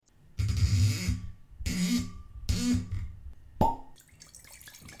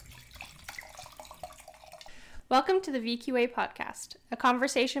Welcome to the VQA podcast, a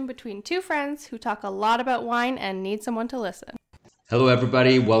conversation between two friends who talk a lot about wine and need someone to listen. Hello,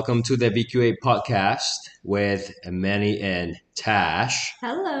 everybody. Welcome to the VQA podcast with Manny and Tash.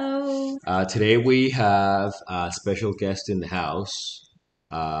 Hello. Today we have a special guest in the house.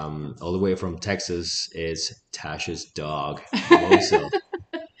 All the way from Texas is Tash's dog, Mozo.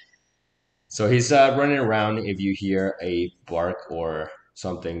 So he's running around. If you hear a bark or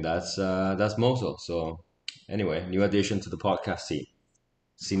something, that's Mozo. So anyway, new addition to the podcast team,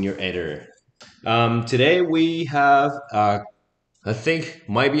 senior editor. Today we have I think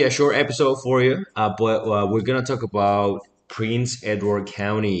might be a short episode for you, but we're gonna talk about Prince Edward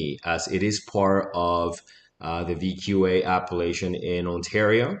County as it is part of the VQA appellation in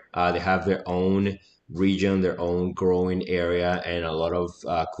Ontario. They have their own region, their own growing area, and a lot of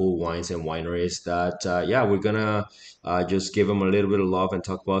cool wines and wineries that we're gonna just give them a little bit of love and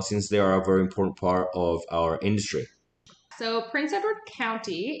talk about since they are a very important part of our industry. So Prince Edward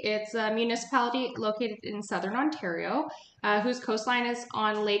County, it's a municipality located in southern Ontario, whose coastline is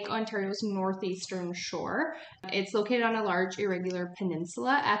on Lake Ontario's northeastern shore. It's located on a large irregular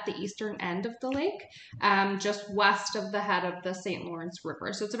peninsula at the eastern end of the lake, just west of the head of the St. Lawrence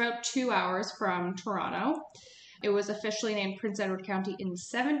River. So it's about 2 hours from Toronto. It was officially named Prince Edward County in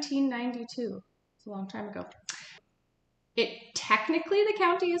 1792. It's a long time ago. Technically, the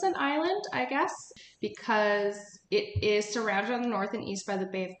county is an island, I guess, because it is surrounded on the north and east by the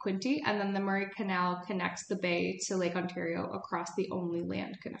Bay of Quinte, and then the Murray Canal connects the bay to Lake Ontario across the only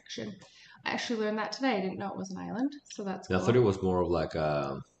land connection. I actually learned that today. I didn't know it was an island, so that's cool. I thought it was more of like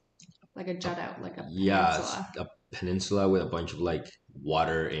a jut out, like a peninsula. Yeah, a peninsula with a bunch of like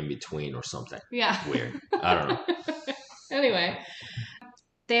water in between or something. Yeah. Weird. I don't know. Anyway.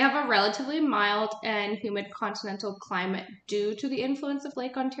 They have a relatively mild and humid continental climate due to the influence of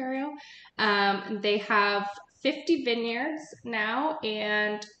Lake Ontario. They have 50 vineyards now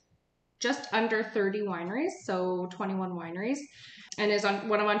and just under 30 wineries, so 21 wineries, and is on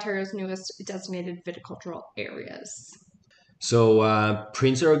one of Ontario's newest designated viticultural areas. So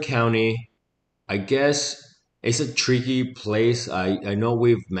Prince Edward County, I guess it's a tricky place. I know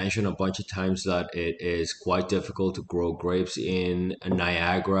we've mentioned a bunch of times that it is quite difficult to grow grapes in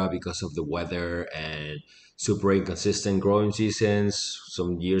Niagara because of the weather and super inconsistent growing seasons.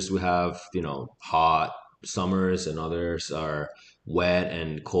 Some years we have, hot summers and others are wet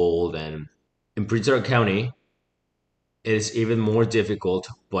and cold. And in Prince Edward County, it's even more difficult,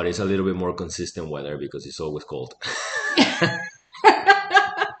 but it's a little bit more consistent weather because it's always cold.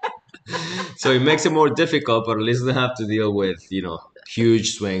 So it makes it more difficult, but at least they have to deal with,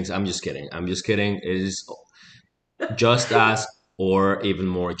 huge swings. I'm just kidding. It is just as or even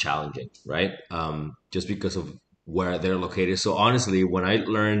more challenging, right? Just because of where they're located. So honestly, when I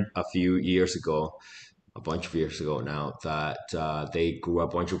learned a bunch of years ago now, that they grew a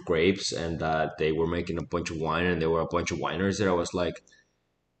bunch of grapes and that they were making a bunch of wine and there were a bunch of wineries there, I was like,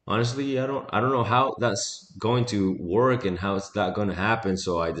 honestly, I don't know how that's going to work and how is that going to happen.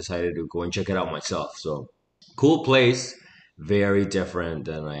 So I decided to go and check it out myself. So cool place, very different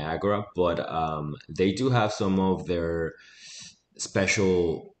than Niagara, but they do have some of their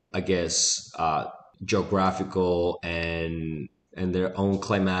special, I guess, geographical and their own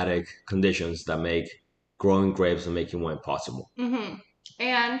climatic conditions that make growing grapes and making wine possible. Mm-hmm.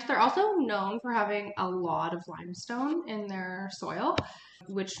 And they're also known for having a lot of limestone in their soil,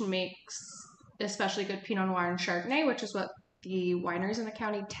 which makes especially good Pinot Noir and Chardonnay, which is what the wineries in the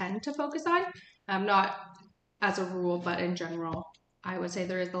county tend to focus on. Not as a rule, but in general, I would say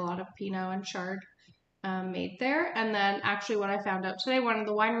there is a lot of Pinot and Chard made there. And then actually what I found out today, one of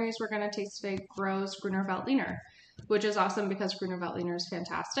the wineries we're going to taste today grows Gruner Veltliner, which is awesome because Gruner Veltliner is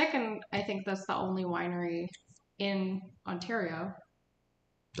fantastic. And I think that's the only winery in Ontario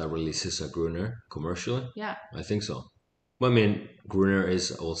that releases a Gruner commercially? Yeah. I think so. Well, I mean, Gruner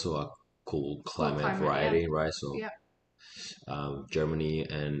is also a cool climate variety, right? So Germany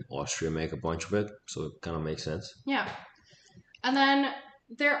and Austria make a bunch of it, so it kind of makes sense. Yeah. And then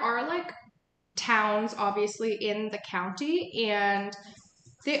there are like towns, obviously, in the county, and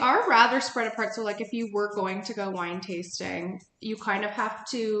they are rather spread apart. So like if you were going to go wine tasting, you kind of have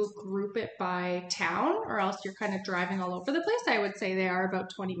to group it by town or else you're kind of driving all over the place. I would say they are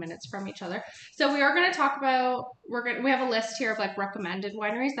about 20 minutes from each other. So we are going to talk about, we have a list here of like recommended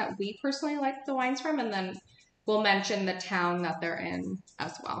wineries that we personally like the wines from, and then we'll mention the town that they're in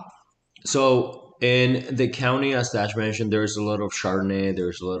as well. So in the county, as Tash mentioned, there's a lot of Chardonnay,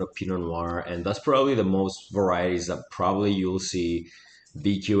 there's a lot of Pinot Noir, and that's probably the most varieties that probably you'll see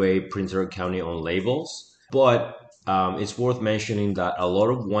VQA Prince Edward County on labels. But it's worth mentioning that a lot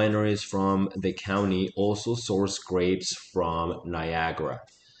of wineries from the county also source grapes from Niagara.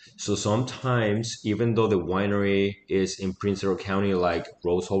 So sometimes, even though the winery is in Prince Edward County, like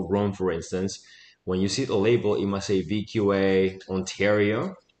Rose Hall Rome, for instance, when you see the label, it must say VQA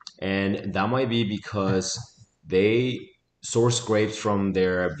Ontario, and that might be because they source grapes from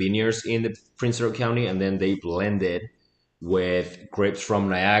their vineyards in the Prince Edward County, and then they blend it with grapes from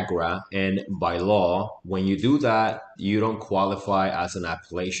Niagara. And by law, when you do that, you don't qualify as an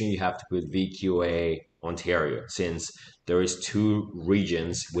appellation. You have to put VQA Ontario, since there is two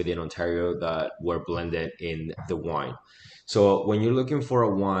regions within Ontario that were blended in the wine. So when you're looking for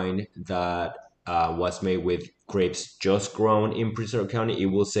a wine that was made with grapes just grown in Prince Edward County, it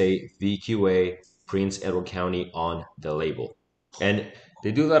will say VQA Prince Edward County on the label. And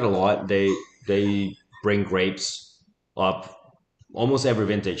they do that a lot. They bring grapes up almost every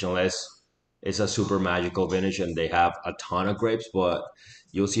vintage, unless it's a super magical vintage and they have a ton of grapes, but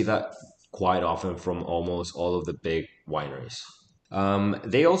you'll see that quite often from almost all of the big wineries.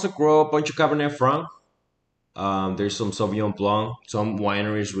 They also grow a bunch of Cabernet Franc. There's some Sauvignon Blanc. Some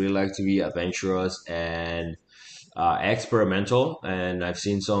wineries really like to be adventurous and experimental, and I've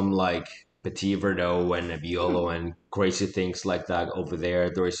seen some like Petit Verdot and Nebbiolo and crazy things like that over there.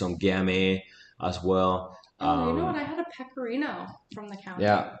 There is some Gamay as well. Oh, you know what? I had a Pecorino from the county.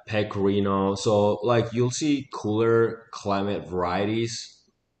 Yeah, Pecorino. So like you'll see cooler climate varieties,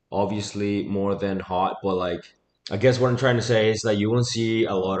 obviously more than hot, but like I guess what I'm trying to say is that you won't see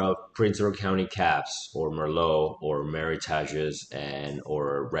a lot of Prince Edward County Cabs or Merlot or Meritages and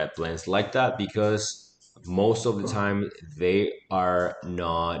or red blends like that, because most of the time they are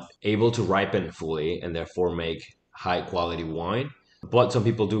not able to ripen fully and therefore make high quality wine. But some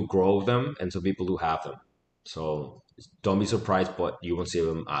people do grow them and some people do have them. So don't be surprised, but you won't see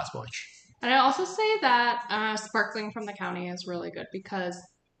them as much. And I also say that sparkling from the county is really good because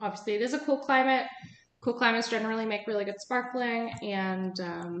obviously it is a cool climate. Cool climates generally make really good sparkling, and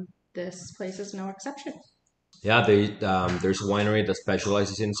this place is no exception. Yeah, there's a winery that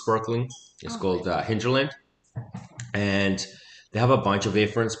specializes in sparkling. It's called Hinterland, and they have a bunch of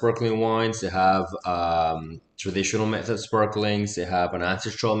different sparkling wines. They have traditional method sparklings. They have an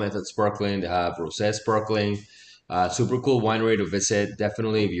ancestral method sparkling. They have rosé sparkling. Super cool winery to visit.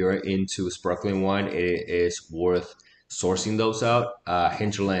 Definitely, if you're into sparkling wine, it is worth sourcing those out.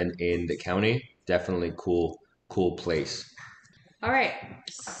 Hinterland in the county, definitely cool place. All right,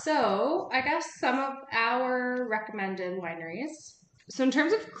 so I guess some of our recommended wineries. So in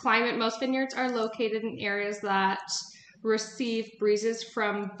terms of climate, most vineyards are located in areas that receive breezes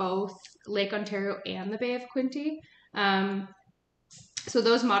from both Lake Ontario and the Bay of Quinte. So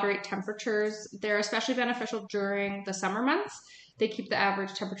those moderate temperatures, they're especially beneficial during the summer months. They keep the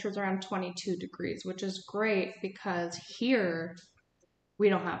average temperatures around 22 degrees, which is great because here we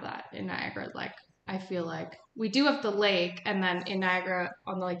don't have that in Niagara. Like, I feel like we do have the lake, and then in Niagara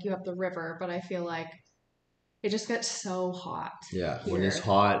on the lake you have the river, but I feel like it just gets so hot. Yeah, here. when it's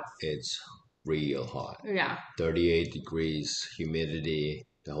hot, it's real hot. Yeah. 38 degrees, humidity,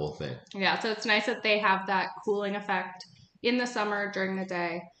 the whole thing. Yeah, so it's nice that they have that cooling effect in the summer during the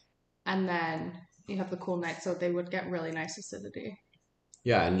day, and then you have the cool night, so they would get really nice acidity.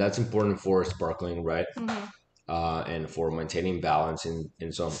 Yeah, and that's important for sparkling, right? Mm-hmm. And for maintaining balance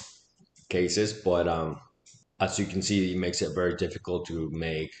in some cases. But as you can see, it makes it very difficult to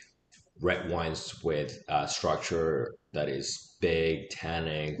make red wines with structure that is big,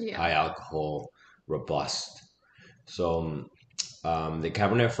 tannic, high alcohol, robust. So the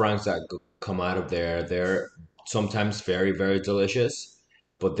Cabernet Francs that come out of there, they're sometimes very, very delicious,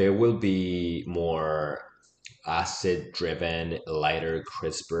 but they will be more acid driven, lighter,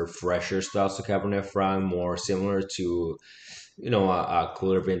 crisper, fresher styles of Cabernet Franc, more similar to, a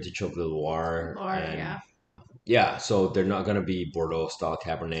cooler vintage of the Loire. Yeah, so they're not going to be Bordeaux style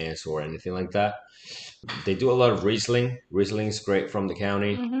Cabernets or anything like that. They do a lot of Riesling. Riesling is great from the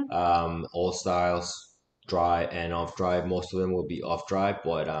county. Mm-hmm. All styles, dry and off dry. Most of them will be off dry,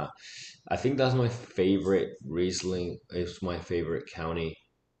 but I think that's my favorite. Riesling is my favorite county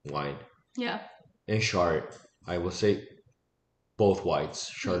wine. Yeah. And Chard, I will say both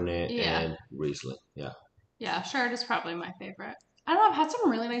whites, Chardonnay and Riesling. Yeah. Yeah, Chard is probably my favorite. I don't know, I've had some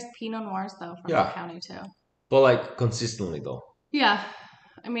really nice Pinot Noirs though from the county too. But like consistently though. Yeah.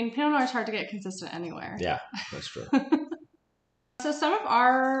 I mean, Pinot Noir is hard to get consistent anywhere. Yeah, that's true. So some of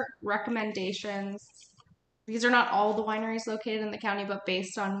our recommendations, these are not all the wineries located in the county, but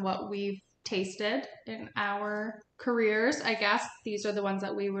based on what we've tasted in our careers, I guess these are the ones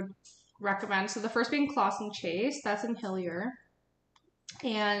that we would recommend. So the first being Clausen Chase, that's in Hillier.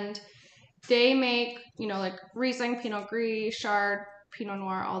 And They make, like Riesling, Pinot Gris, Chard, Pinot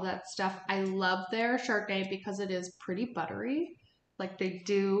Noir, all that stuff. I love their Chardonnay because it is pretty buttery. Like they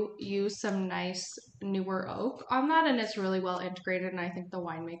do use some nice newer oak on that, and it's really well integrated. And I think the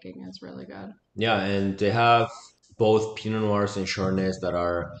winemaking is really good. Yeah, and they have both Pinot Noirs and Chardonnays that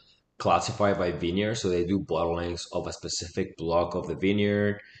are classified by vineyard. So they do bottlings of a specific block of the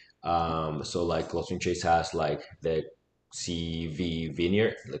vineyard. So like Closing Chase has like the CV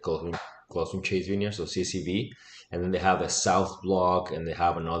vineyard, the Closing Chase vineyard, so CCV. And then they have the South block and they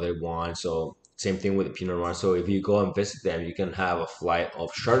have another one. So same thing with the Pinot Noir. So if you go and visit them, you can have a flight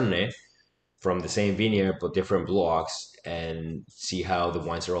of Chardonnay from the same vineyard but different blocks and see how the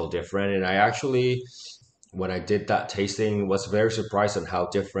wines are all different. And I actually, when I did that tasting, was very surprised on how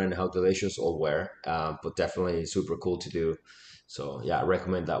different, how delicious all were. But definitely super cool to do. So yeah, I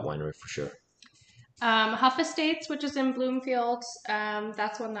recommend that winery for sure. Huff Estates, which is in Bloomfield,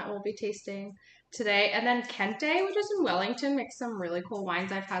 that's one that we'll be tasting today. And then Kente, which is in Wellington, makes some really cool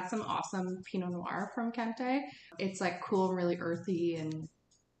wines. I've had some awesome Pinot Noir from Kente. It's like cool and really earthy and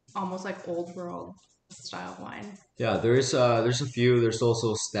almost like old world style wine. Yeah, there's a few. There's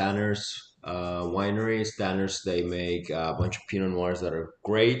also Stanners winery. Stanners, they make a bunch of Pinot Noirs that are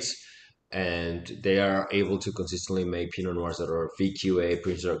great, and they are able to consistently make Pinot Noirs that are VQA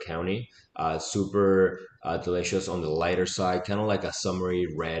Prince Edward County. Super delicious on the lighter side, kind of like a summery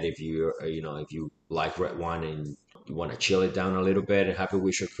red. If if you like red wine and you want to chill it down a little bit and have it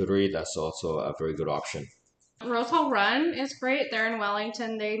with charcuterie, that's also a very good option. Rose Hall Run is great. They're in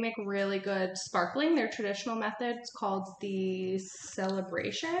Wellington. They make really good sparkling. Their traditional method is called the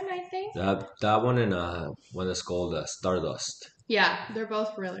Celebration, I think. That one and one that's called Stardust. Yeah, they're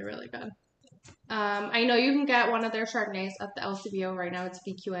both really, really good. I know you can get one of their Chardonnays at the LCBO right now. It's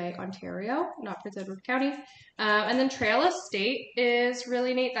VQA Ontario, not Prince Edward County. And then Trail Estate is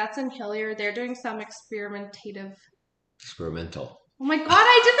really neat. That's in Hillier. They're doing some Experimental. Oh my god,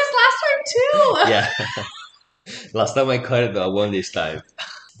 I did this last time too! Yeah. Last time I cut it, I won this time.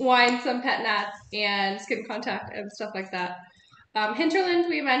 Wine, some pet nats, and skin contact and stuff like that. Hinterland,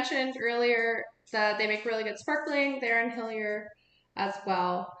 we mentioned earlier that they make really good sparkling. They're in Hillier as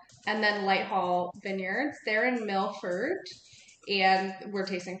well. And then Lighthall Vineyards, they're in Milford, and we're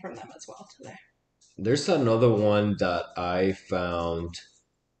tasting from them as well today. There's another one that I found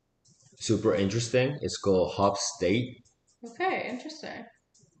super interesting. It's called Hop State. Okay, interesting.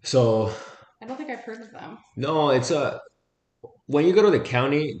 So I don't think I've heard of them. no, it's a when you go to the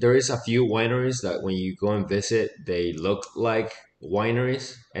county, there is a few wineries that when you go and visit, they look like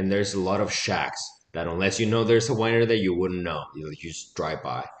wineries, and there's a lot of shacks that unless you know there's a winery there, you wouldn't know. You just drive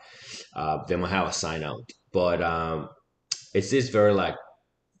by. They might have a sign out, but it's this very like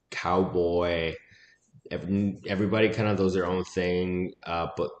cowboy. Everybody kind of does their own thing,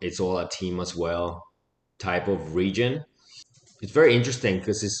 but it's all a team as well type of region. It's very interesting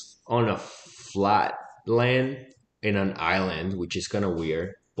because it's on a flat land in an island, which is kind of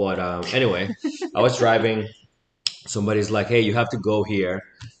weird. But anyway, I was driving. Somebody's like, "Hey, you have to go here,"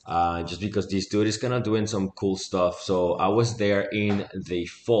 just because this dude is kind of doing some cool stuff. So I was there in the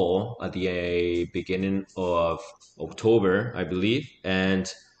fall, at the beginning of October, I believe,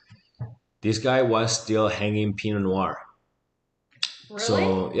 and this guy was still hanging Pinot Noir. Really?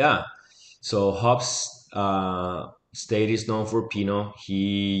 So yeah, so Hobbs State is known for Pinot.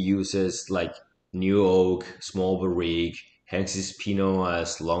 He uses like new oak, small barrique, hangs his Pinot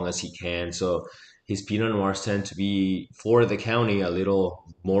as long as he can. So his Pinot Noirs tend to be for the county a little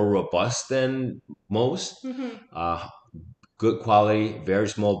more robust than most. Mm-hmm. Uh, Good quality, very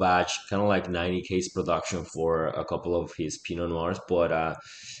small batch, kind of like 90 case production for a couple of his Pinot Noirs. But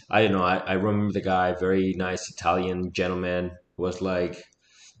I don't know. I remember the guy, very nice Italian gentleman, was like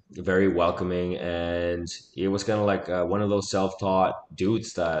very welcoming, and it was kind of like one of those self-taught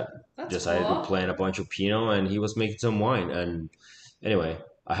dudes that That's decided to cool. plant a bunch of Pinot, and he was making some wine. And anyway,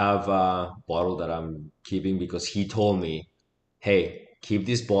 I have a bottle that I'm keeping because he told me, "Hey, keep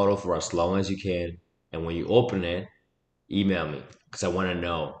this bottle for as long as you can, and when you open it, email me because I want to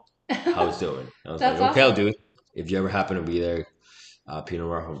know how it's doing." I was like, That's "Okay, I'll awesome. do it." If you ever happen to be there, Pinot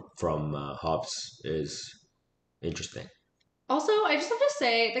Noir from Hobbs is interesting. Also, I just have to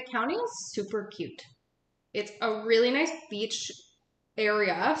say the county is super cute. It's a really nice beach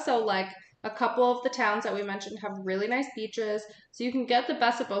area. So, like, a couple of the towns that we mentioned have really nice beaches. So you can get the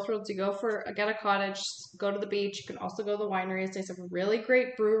best of both worlds. You get a cottage, go to the beach. You can also go to the wineries. There's some really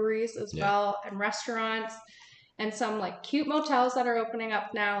great breweries as Yeah. well and restaurants and some like cute motels that are opening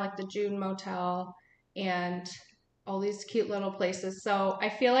up now, like the June Motel and all these cute little places. So I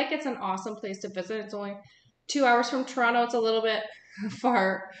feel like it's an awesome place to visit. It's only 2 hours from Toronto. It's a little bit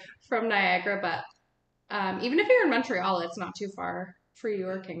far from Niagara, but even if you're in Montreal, it's not too far for you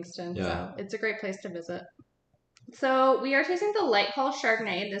or Kingston. Yeah. So it's a great place to visit. So we are tasting the Lightfall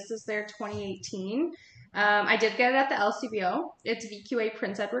Chardonnay. This is their 2018. I did get it at the LCBO. It's VQA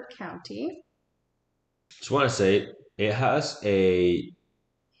Prince Edward County. Just want to say it has a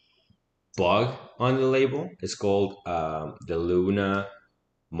bug on the label. It's called the Luna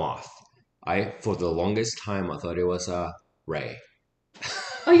moth. I for the longest time I thought it was a ray.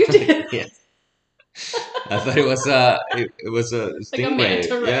 Oh, you did? Yeah. I thought it was a Like a stingray.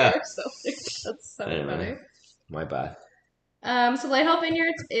 manta ray Yeah. or something. That's so Anyway, funny. my bad. So Lighthill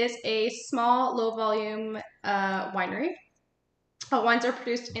Vineyards is a small, low-volume winery. Wines are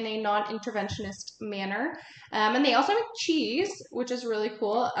produced in a non-interventionist manner. And they also make cheese, which is really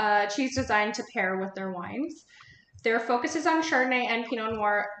cool. Cheese designed to pair with their wines. Their focus is on Chardonnay and Pinot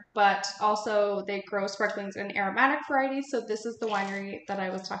Noir, but also they grow sparklings and aromatic varieties. So this is the winery that I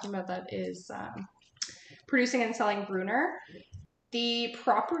was talking about that is producing and selling Gruner. The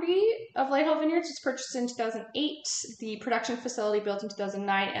property of Lighthill Vineyards was purchased in 2008, the production facility built in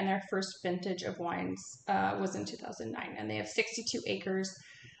 2009, and their first vintage of wines was in 2009. And they have 62 acres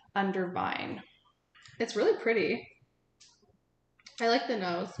under vine. It's really pretty. I like the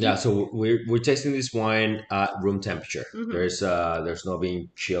nose. Yeah, so we're tasting this wine at room temperature. Mhm. There's no being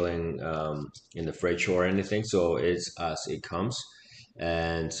chilling in the fridge or anything, so it's as it comes.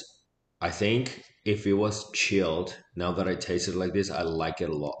 And I think if it was chilled, now that I taste it like this, I like it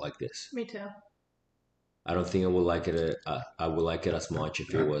a lot like this. Me too. I don't think I would like it. I would like it as much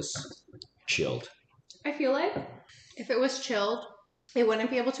if it was chilled. I feel like if it was chilled, it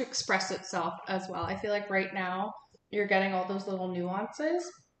wouldn't be able to express itself as well. I feel like right now you're getting all those little nuances,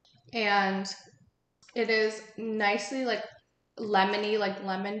 and it is nicely like lemony, like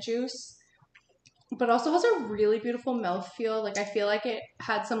lemon juice, but also has a really beautiful mouthfeel. Like I feel like it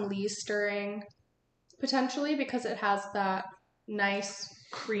had some Lee stirring potentially because it has that nice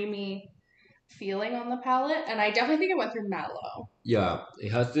creamy feeling on the palate, and I definitely think it went through Malo. Yeah,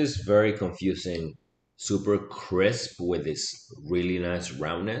 it has this very confusing, super crisp with this really nice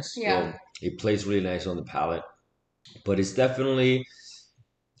roundness. Yeah. So it plays really nice on the palate, but it's definitely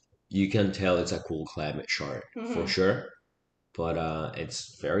you can tell it's a cool climate chard for Mhm. sure. But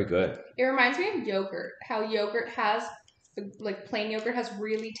it's very good. It reminds me of yogurt. How yogurt has, like plain yogurt has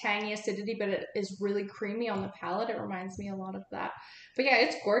really tangy acidity, but it is really creamy on the palate. It reminds me a lot of that. But yeah,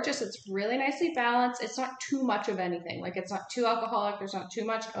 it's gorgeous. It's really nicely balanced. It's not too much of anything. Like it's not too alcoholic. There's not too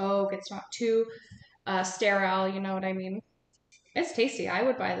much oak. It's not too sterile. You know what I mean? It's tasty. I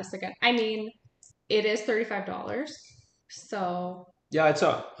would buy this again. I mean, it is $35. So Yeah,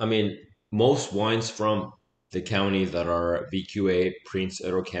 I mean, most wines from the county that are VQA, Prince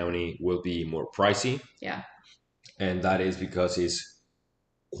Edward County, will be more pricey. yeah. And that is because it's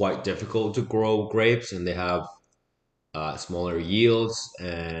quite difficult to grow grapes and they have smaller yields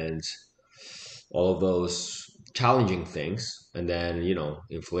and all of those challenging things. And then,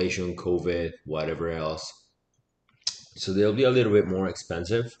 inflation, COVID, whatever else. So they'll be a little bit more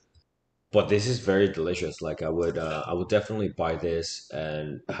expensive. But this is very delicious. Like I would definitely buy this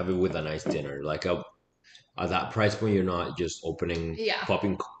and have it with a nice dinner. At that price point, you're not just Yeah.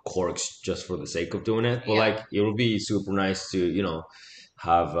 popping corks just for the sake of doing it. But Yeah. like it would be super nice to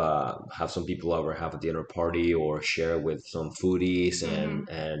have some people over, have a dinner party, or share with some foodies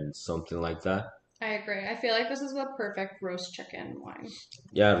and something like that. I agree. I feel like this is the perfect roast chicken wine.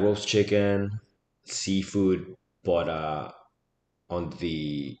 Yeah, roast chicken, seafood, but on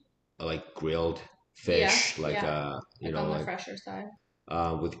the like grilled fish, Yeah, like yeah. Like on the like fresher side.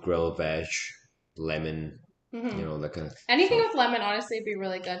 with grilled veg, lemon, Hmm. that kind of Anything stuff. with lemon, honestly, would be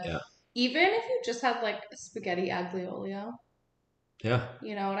really good. Yeah. Even if you just had like spaghetti aglio-olio, Yeah.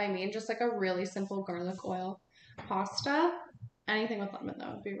 you know what I mean? Just like a really simple garlic oil pasta. Anything with lemon, that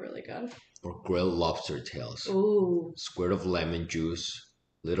would be really good. Or grilled lobster tails. Ooh. Squirt of lemon juice,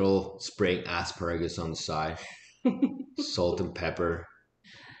 little spring asparagus on the side, salt and pepper,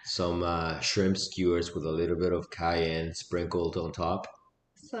 some shrimp skewers with a little bit of cayenne sprinkled on top.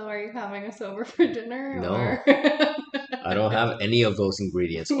 So are you having us over for dinner? No. Or? I don't have any of those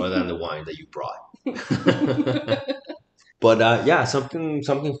ingredients other than the wine that you brought. But yeah, something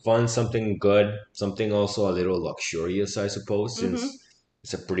fun, something good, something also a little luxurious, I suppose, since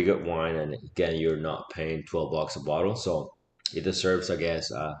it's a pretty good wine, and again, you're not paying $12 a bottle, so it deserves, I guess,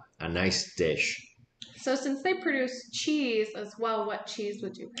 a nice dish. So since they produce cheese as well, what cheese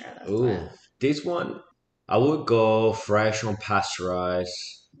would you pair this Ooh, with? this one, I would go fresh unpasteurized.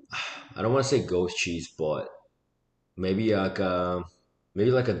 I don't want to say ghost cheese, but maybe like a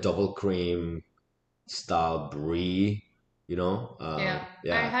double cream style brie. you know. Yeah. I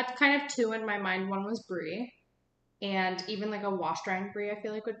Yeah, had kind of two in my mind. One was brie, and even like a wash drying brie, I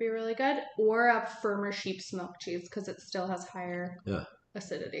feel like would be really good, or a firmer sheep's milk cheese because it still has higher yeah,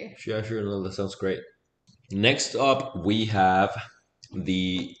 acidity. sure, sure. No, that sounds great. Next up, we have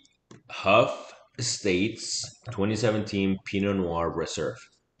the Huff Estates 2017 Pinot Noir Reserve.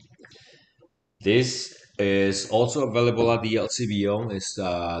 This is also available at the LCBO. It's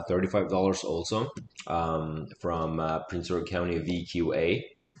 $35 also, from Prince Edward County VQA.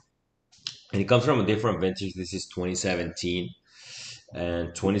 And it comes from a different vintage. This is 2017.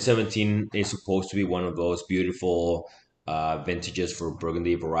 And 2017 is supposed to be one of those beautiful vintages for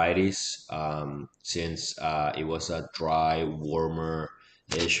Burgundy varieties, since it was a dry, warmer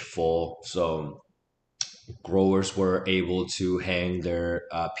ish fall. So growers were able to hang their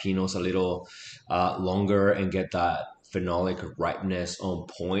pinots a little longer and get that phenolic ripeness on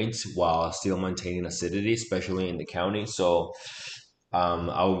point while still maintaining acidity, especially in the county. So um,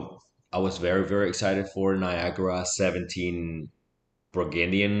 I, I was very, very excited for Niagara 17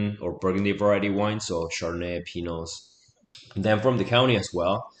 Burgundian or Burgundy variety wine, so Chardonnay, Pinots. And then from the county as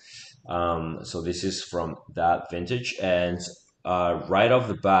well. So this is from that vintage, and right off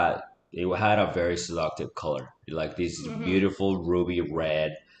the bat, it had a very seductive color, like this Hmm. beautiful ruby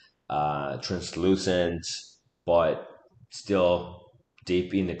red, translucent, but still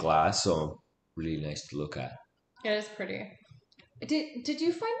deep in the glass. So really nice to look at. It is pretty. Did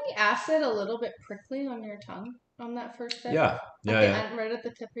you find the acid a little bit prickly on your tongue on that first sip? Yeah, At yeah, the yeah, end, right at the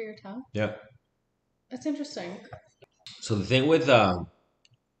tip of your tongue? yeah. That's interesting. So the thing with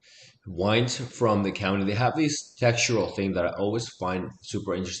wines from the county, they have this textural thing that I always find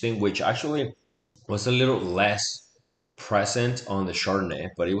super interesting, which actually was a little less present on the Chardonnay,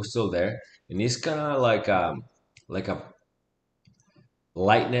 but it was still there. And it's kind of like a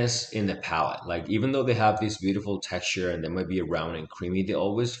lightness in the palate. Like even though they have this beautiful texture and they might be round and creamy, they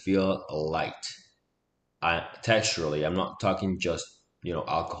always feel light. Texturally, I'm not talking just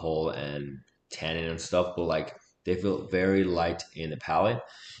alcohol and tannin and stuff, but like they feel very light in the palate,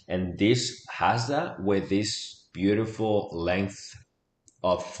 and this has that with this beautiful length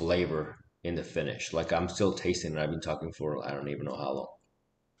of flavor in the finish. Like I'm still tasting it. I've been talking for I don't even know how long.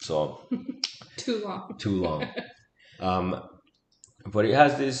 So Too long. too long. Um, but it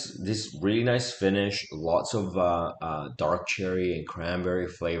has this really nice finish. Lots of dark cherry and cranberry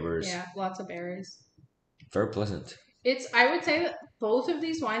flavors. Yeah, lots of berries. Very pleasant. I would say that both of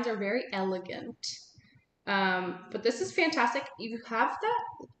these wines are very elegant. But this is fantastic. You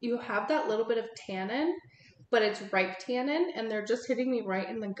have that little bit of tannin, but it's ripe tannin, and they're just hitting me right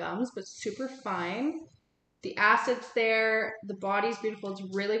in the gums, but super fine. The acid's there, the body's beautiful, it's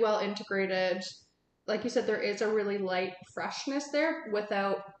really well integrated. Like you said, there is a really light freshness there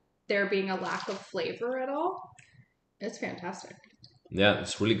without there being a lack of flavor at all. It's fantastic. Yeah,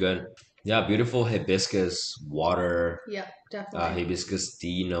 it's really good. Yeah, beautiful hibiscus water, Yep, definitely. hibiscus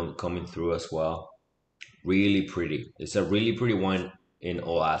tea note coming through as well. Really pretty. It's a really pretty wine in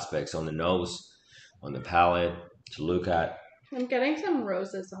all aspects, on the nose, on the palate, to look at. I'm getting some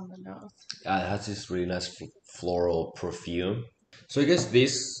roses on the nose. It has this really nice floral perfume. So I guess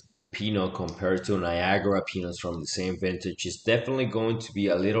this Pinot compared to Niagara Pinots from the same vintage is definitely going to be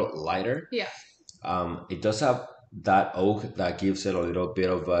a little lighter. Yeah. It does have that oak that gives it a little bit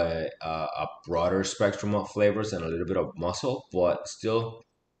of a broader spectrum of flavors and a little bit of muscle, but still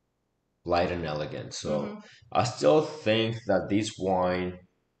light and elegant. So Hmm. I still think that this wine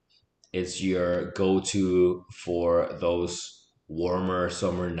is your go-to for those warmer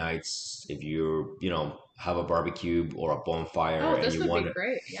summer nights if you have a barbecue or a bonfire Oh, and this would be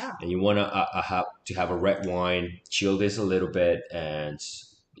great. Yeah. you want to have a red wine, chill this a little bit, and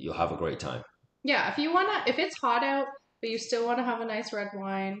you'll have a great time. Yeah, if it's hot out, but you still want to have a nice red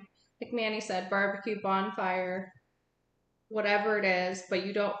wine, like Manny said, barbecue, bonfire, whatever it is, but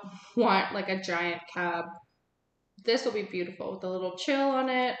you don't want like a giant cab, this will be beautiful with a little chill on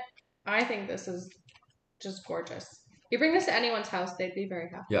it. I think this is just gorgeous. You bring this to anyone's house, they'd be very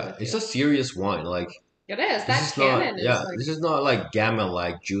happy Yeah, with it's you. a serious wine. Like It is. this That is not tannin is yeah, like, this is not like gamma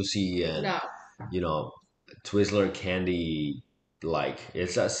like juicy and no. you know Twizzler candy like.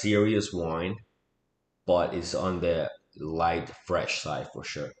 It's a serious wine, but it's on the light fresh side for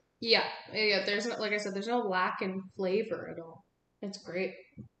sure. Yeah. Yeah, there's no, like I said, there's no lack in flavor at all. It's great.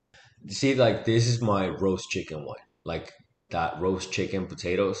 See, like this is my roast chicken wine. Like that roast chicken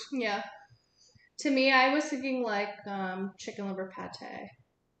potatoes. Yeah. To me, I was thinking like chicken liver pate.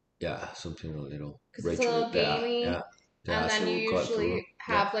 Yeah, something a little Because it's a richer. little gamey, Yeah. The and then acid you will cut through. usually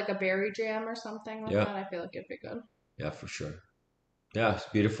Yeah, have like a berry jam or something with yeah, that. I feel like it'd be good. yeah, for sure. Yeah, it's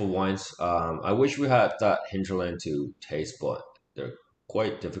beautiful wines. I wish we had that hinterland to taste, but they're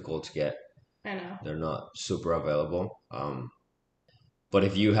quite difficult to get. I know. They're not super available. But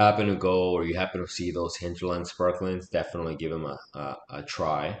if you happen to go or you happen to see those hinterland sparklings, definitely give them a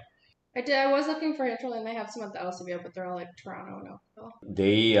try. I did. I was looking for hinterland. They have some at the Elsevier, but they're all like Toronto and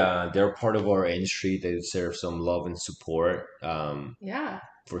Oakville. They're part of our industry. They deserve some love and support, Yeah.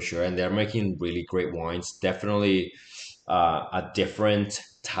 for sure, and they're making really great wines. Definitely a different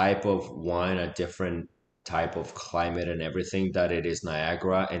type of wine, a different type of climate and everything that it is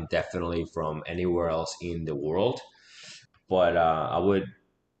Niagara, and definitely from anywhere else in the world. But I would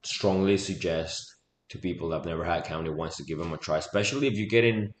strongly suggest to people that have never had county wines to give them a try, especially if you're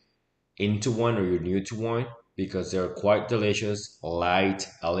getting into one or you're new to wine, because they're quite delicious, light,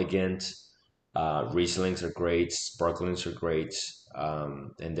 elegant. Rieslings are great, sparklings are great,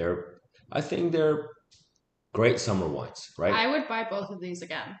 and I think they're great summer wines, right? I would buy both of these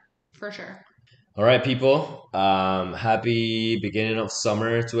again, for sure. All right, people. Happy beginning of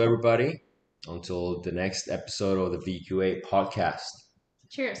summer to everybody. Until the next episode of the VQA podcast.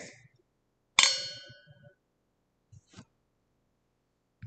 Cheers.